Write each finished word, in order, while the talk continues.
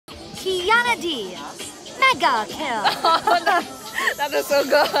Kianna Dy, mega kill. That was so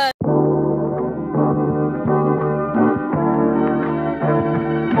good.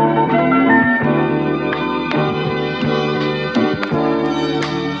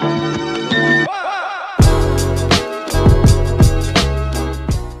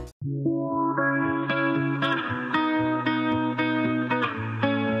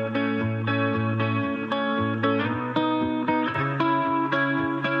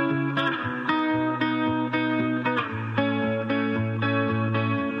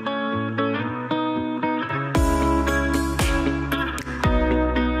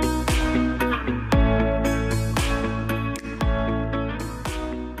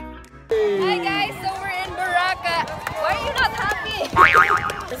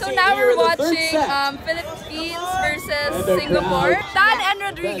 So now we're watching Philippines versus Singapore. Dan and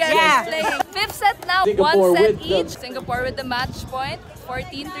Rodriguez is playing. Fifth set now, one set each. Singapore with the match point,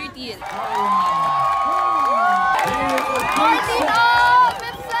 14-13. 14 all,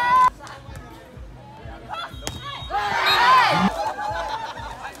 fifth set!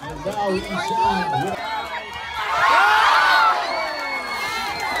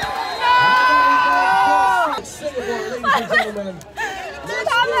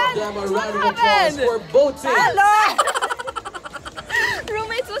 For both teams. Hello!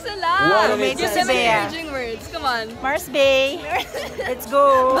 Roommates mo sila. Roommates Use mo them sila. encouraging words. Come on. Mars Bay, let's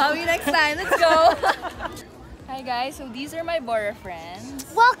go. Bawi next time. Let's go. Hi guys, so these are my Bora friends.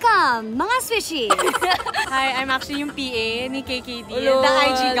 Welcome, mga swishy. Hi, I'm actually yung PA ni KKD, Hello. the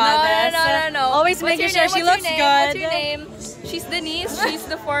IG goddess. No. Always making sure she looks good. What's your name? She's Denise. She's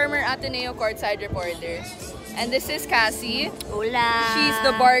the former Ateneo courtside reporter. And this is Cassie. Hola. She's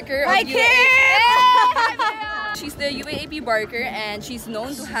the barker of Hi, UAAP. Kim! She's the UAAP barker and she's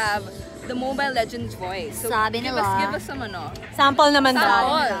known to have the Mobile Legends voice. So Sabi give nila. us some ano. Sample naman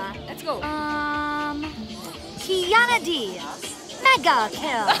daw. Sample. Let's go. Kianna Dy, mega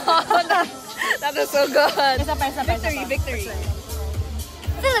kill. That was so good. Victory.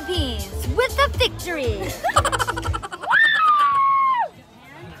 Philippines with the victory.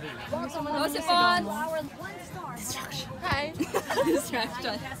 Go Sipon. Hi.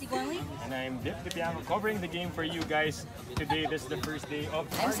 Distraction. And I'm Dip Dipiano covering the game for you guys today. This is the first day of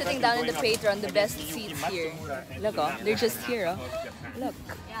I'm sitting down in the Patreon, the best seats here. Look, oh, they're just here, oh. Look.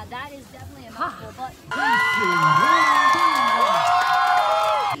 Yeah, that is definitely a mouthful, but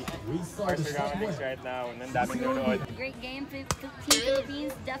Our surroundings right now, and then daming nanood. great game. Team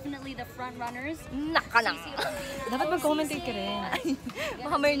Philippines, definitely the front runners. Naka na. Dapat mag-commentate ka rin.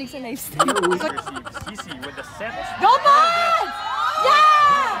 Baka marinig sa live stream. CC with the set. Go Boys!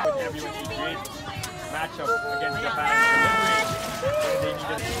 Yeah! Everyone did great matchup against Japan. They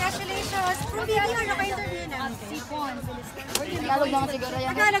needed Congratulations! Hindi ano kayo interview na. Tagalog naman siguro yan.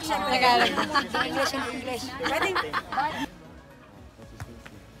 Tagalog siya. Tagalog. English and English. Pwede.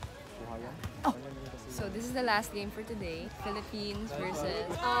 So this is the last game for today. Philippines versus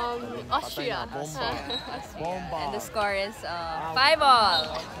Austria. And the score is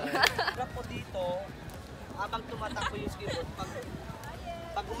 5-all. po dito, habang tumatakbo yung skateboard,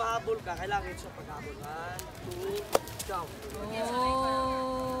 pag umahabol ka, kailangan ito sa paghabol. 1, 2, jump.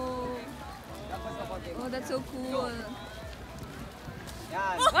 Oh, that's so cool.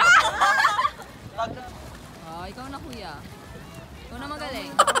 Yan. Oh, ikaw na kuya. Ikaw na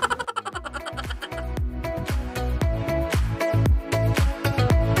magaling.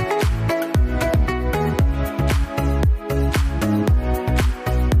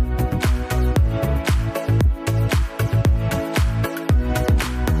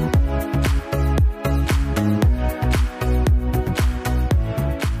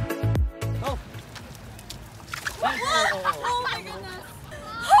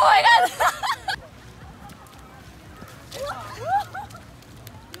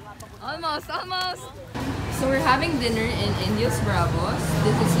 Almost. So we're having dinner in Indios Bravos.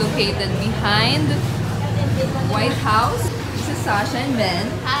 This is located behind White House. This is Sasha and Ben.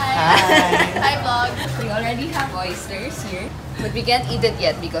 Hi vlog. We already have oysters here, but we can't eat it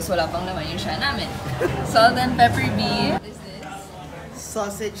yet because wala pang naman yung siya namin. Salt and pepper beef. What is this?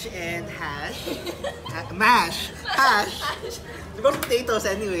 Sausage and hash. Mash. Hash. Di ba potatoes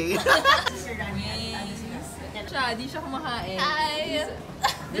anyway? Siya, di siya kumakain.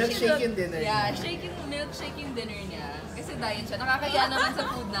 Milkshake yung dinner. Yeah, milkshake yung dinner niya. Kasi diet siya. Nakakaya naman sa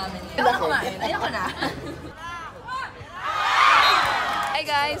food namin. Ayoko kumain. Ayoko na. Hi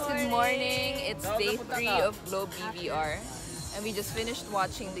guys, good morning. It's day 3 of Globe BVR. And we just finished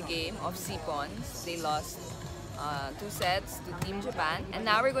watching the game of Sipons. They lost 2 sets to Team Japan. And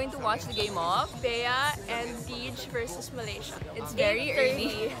now we're going to watch the game of Bea and Deej versus Malaysia. It's very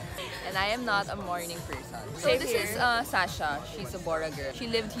early. And and I am not a morning person. So Same this here. is Sasha. She's a Bora girl. She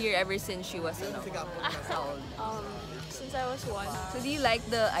lived here ever since she was how old? Since I was 1. So do you like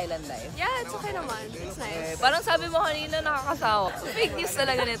the island life? Yeah, it's okay naman. It's nice. Parang sabi mo kanina nakakasawa. Fake news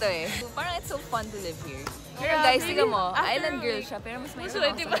talaga nito eh. Parang it's so fun to live here. Pero Yeah, guys, maybe tignan mo, after island a girl week. siya, pero mas may Mas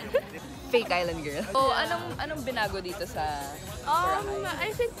diba? fake island girl. So, anong binago dito sa Boracay?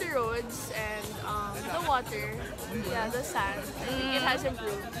 I think the roads and the water, yeah, the sand. I think it has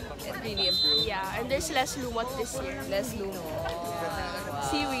improved. It really improved. Yeah, and there's less lumot this year. Less lumo. Wow.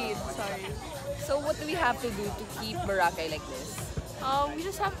 Seaweed, sorry. So what do we have to do to keep Boracay like this? We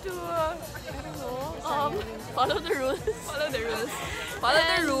just have to, I don't know, follow the rules. Follow the rules. Follow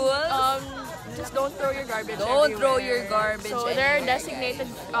the rules. Just don't throw your garbage Don't throw everywhere. your garbage So there are anywhere, designated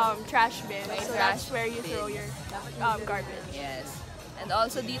trash bins. May So trash that's where you bin. throw your garbage. Yes. And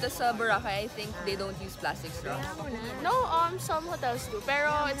also dito sa Boracay, I think they don't use plastic straws. No, some hotels do,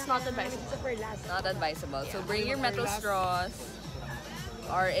 pero it's not advisable. Not advisable. So bring your metal straws.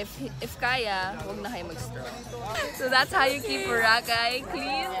 Or if kaya, huwag na kayo mag-straw. So that's how you keep Boracay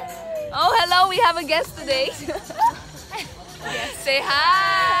clean. Oh, hello! We have a guest today. Yes. Say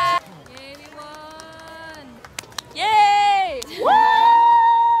hi! Anyone? Yay!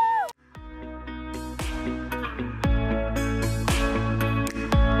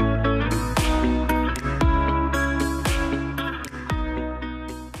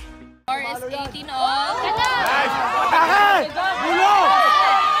 Or is 18 all?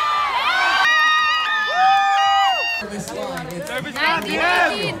 Service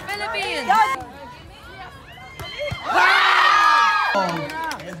 19, Philippines!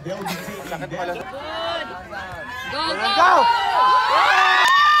 Go, go!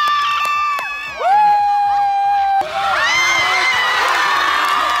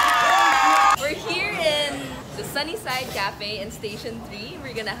 We're here in the Sunnyside Cafe in Station 3.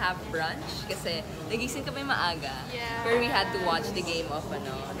 We're gonna have brunch kasi nagising kami maaga. Yeah. Where we had to watch the game of the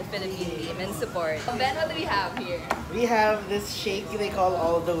Philippine team and support. Ben, what do we have here? We have this shake they call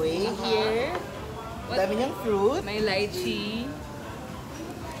all the way here. What? Dami niyang fruit. May lychee,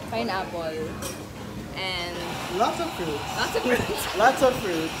 pineapple, and Lots of fruits. lots of fruits. Lots of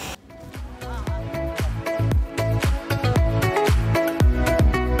fruits.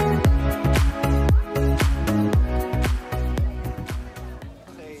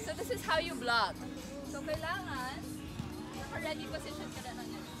 So this is how you vlog. So kailangan naka-ready position ka na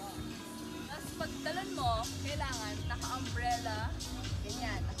ng ganito. Tapos pag talon mo, kailangan naka-umbrella.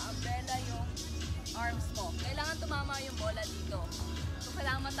 Ganyan, naka-umbrella yung arms mo. Kailangan tumama yung bola dito. So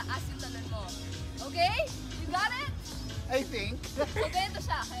kailangan mataas yung talon mo. Okay? You got it? I think. So ganito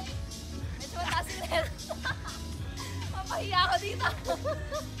siya, okay? Medyo mataas yung net. Mapahiya ako dito.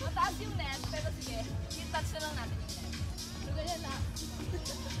 Mataas yung net, pero sige, i-touch na lang natin yung net. So ganyan na.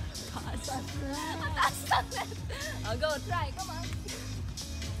 Mataas ang net. Oh, go, try, come on.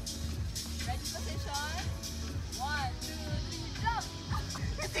 Ready position. 1, 2, 3, jump!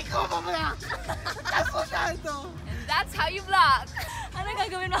 Hindi ko mamaya. Kaso siya ito. And that's how you vlog. Ano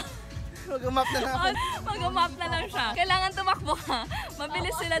gagawin mo? Mag-map na namin. Mag-map na lang siya. Kailangan tumakbo ka.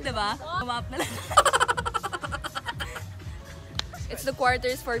 Mabilis sila, di ba? Mag-map na lang. It's the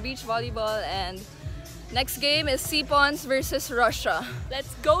quarters for beach volleyball and next game is Sipons versus Russia.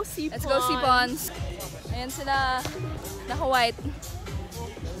 Let's go, Sipon! Let's go Sipons. Ayan sila, naka-white.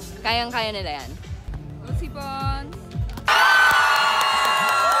 Kayang-kaya nila yan. Go Sipons!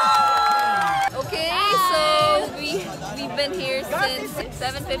 Okay, so we've been here since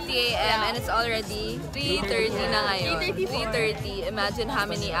 7:50 a.m. and it's already 3:30 na ngayon. 3:30. Imagine how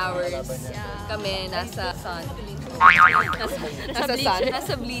many hours kami nasa sun.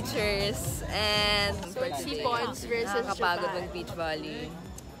 Nasa bleachers. And Sipons versus nakakapagod Japan. mag-beach volley.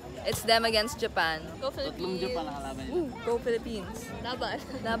 It's them against Japan. Go Philippines! Go Philippines. Laban!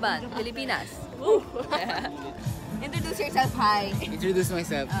 Laban. Pilipinas. Introduce yourself, hi. Introduce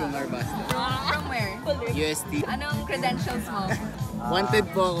myself from Arbasta. From where? UST. Anong credentials mo? Wanted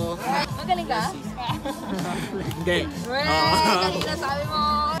po ako. Magaling ka? Hindi. Kanina sabi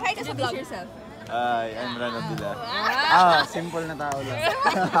mo. Introduce yourself. Hi, I'm Ran Abdullah. Simple na tao lang.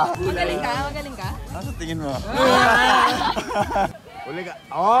 Magaling ka? Magaling ka? Ano sa tingin mo? Uli ka.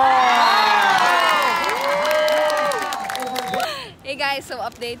 Hey guys, so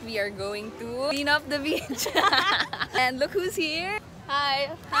update, we are going to clean up the beach. And look who's here.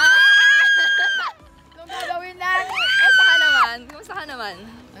 Hi! Anong gagawin natin? Kumusta ka naman? Kumusta ka naman?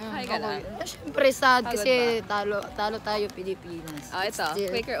 Hi ka lang. Siyempre sad Pagod kasi talo tayo Pilipinas. Oh, ito. Still.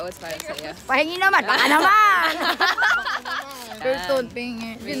 Quaker Oats para sa'yo. Pahingi naman, baka naman! First don't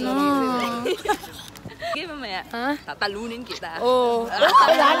ping it. Sige, mamaya. Tatalunin kita. Oo.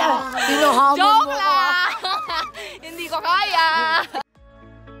 Wala na. Sinuhamon mo Joke ko. lang! Hindi ko kaya!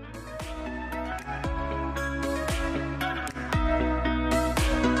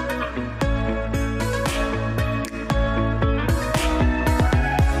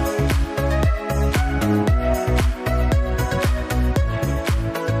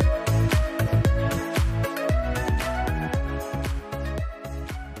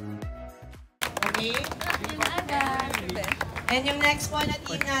 Okay? And yung next po na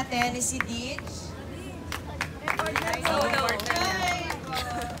team natin is si Dij.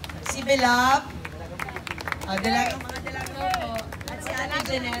 Si Belab. Mga dalaga po. At si Ate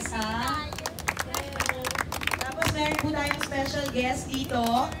Janessa. Tapos meron po tayong special guest dito.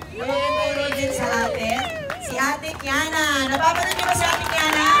 Tumuturo din sa atin. Si Ate Kianna. Napapanood niyo ba si Ate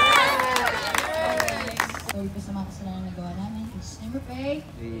Kianna? Sorry po sa mga kasalanan na gawa namin. Please never pray.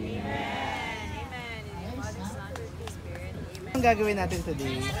 Ang gagawin natin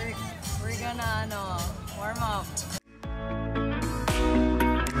today? We're gonna, warm up.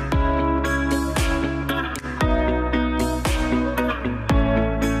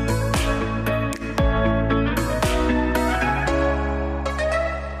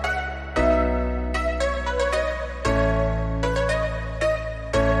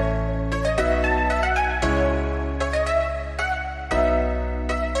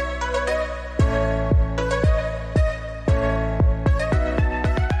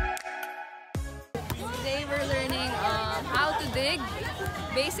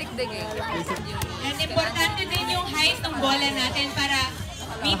 Basic digging. At importante din yung height ng bola natin para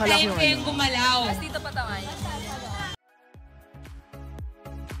may time kayong gumalaw. Tapos dito patawan.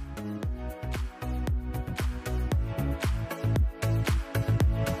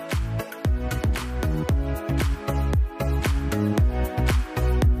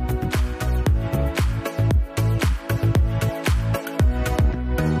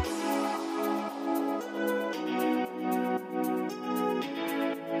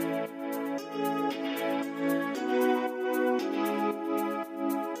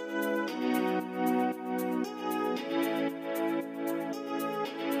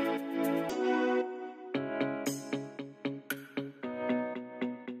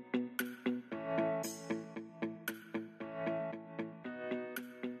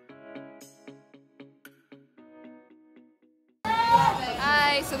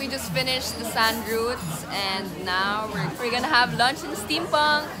 Hi, so we just finished the sand routes and now we're gonna have lunch in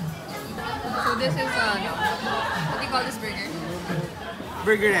Steampunk. So this is what do you call this burger?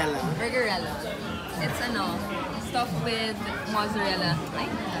 Burgerella. Burgerella. It's stuffed with mozzarella. Ay,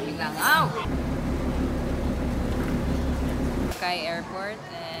 daming lang. Ow! Boracay Airport,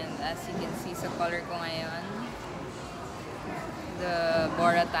 and as you can see sa color ko ngayon, the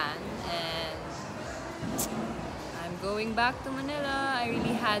Boratan, and I'm going back to Manila. I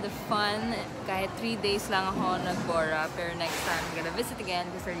really had fun. Kahit 3 days lang ako nag-Bora, pero next time I'm gonna visit again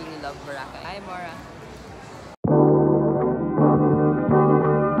because I really love Boracay. Hi, Bora!